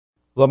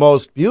The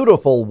most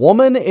beautiful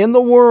woman in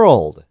the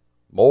world.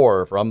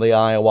 More from the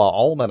Iowa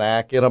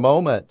Almanac in a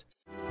moment.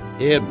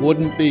 It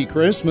wouldn't be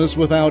Christmas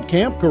without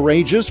Camp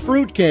Courageous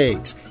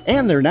fruitcakes,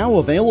 and they're now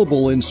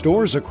available in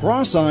stores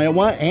across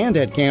Iowa and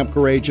at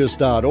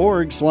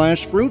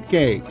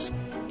campcourageous.org/fruitcakes.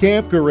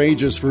 Camp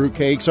Courageous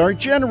fruitcakes are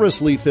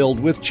generously filled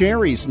with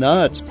cherries,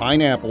 nuts,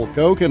 pineapple,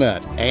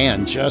 coconut,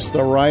 and just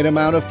the right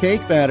amount of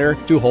cake batter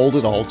to hold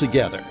it all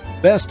together.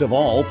 Best of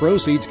all,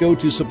 proceeds go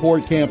to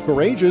support Camp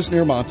Courageous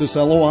near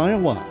Monticello,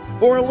 Iowa.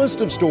 For a list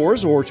of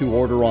stores or to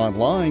order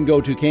online, go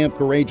to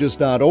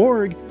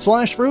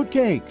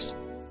campcourageous.org/fruitcakes.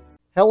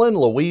 Helen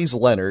Louise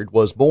Leonard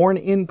was born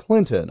in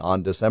Clinton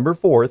on December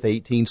 4,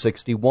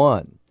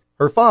 1861.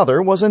 Her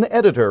father was an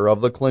editor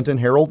of the Clinton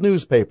Herald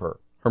newspaper,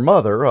 her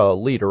mother a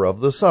leader of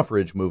the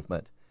suffrage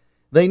movement.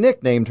 They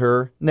nicknamed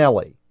her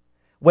Nellie.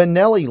 When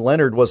Nellie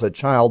Leonard was a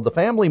child, the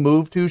family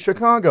moved to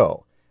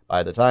Chicago.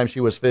 By the time she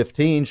was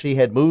 15, she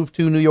had moved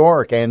to New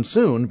York and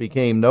soon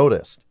became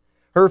noticed.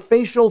 Her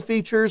facial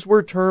features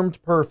were termed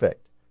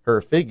perfect,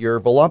 her figure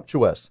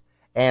voluptuous,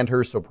 and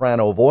her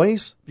soprano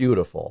voice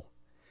beautiful.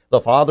 The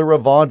father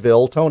of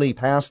vaudeville, Tony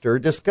Pastor,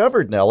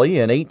 discovered Nellie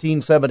in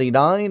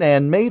 1879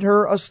 and made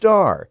her a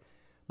star,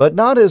 but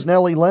not as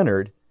Nellie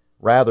Leonard,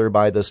 rather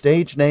by the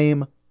stage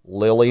name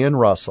Lillian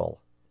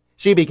Russell.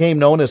 She became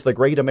known as the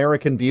Great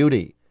American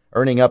Beauty.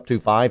 Earning up to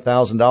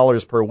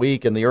 $5,000 per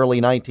week in the early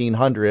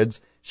 1900s,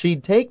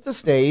 she'd take the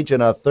stage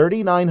in a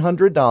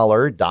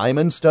 $3,900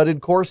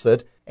 diamond-studded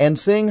corset and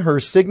sing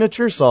her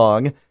signature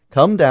song,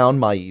 Come Down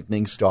My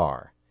Evening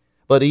Star.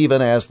 But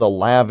even as the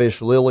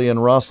lavish Lillian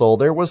Russell,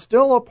 there was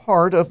still a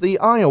part of the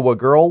Iowa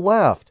girl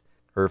left.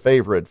 Her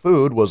favorite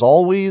food was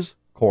always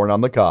corn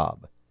on the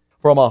cob.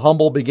 From a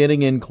humble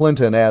beginning in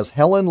Clinton as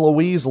Helen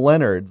Louise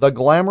Leonard, the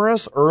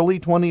glamorous early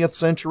 20th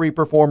century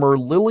performer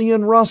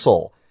Lillian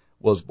Russell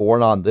was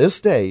born on this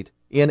date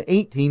in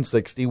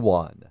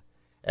 1861.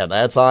 And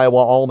that's Iowa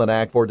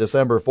Almanac for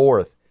December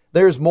 4th.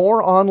 There's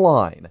more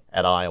online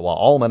at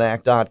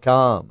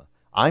iowaalmanac.com.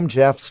 I'm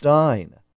Jeff Stein.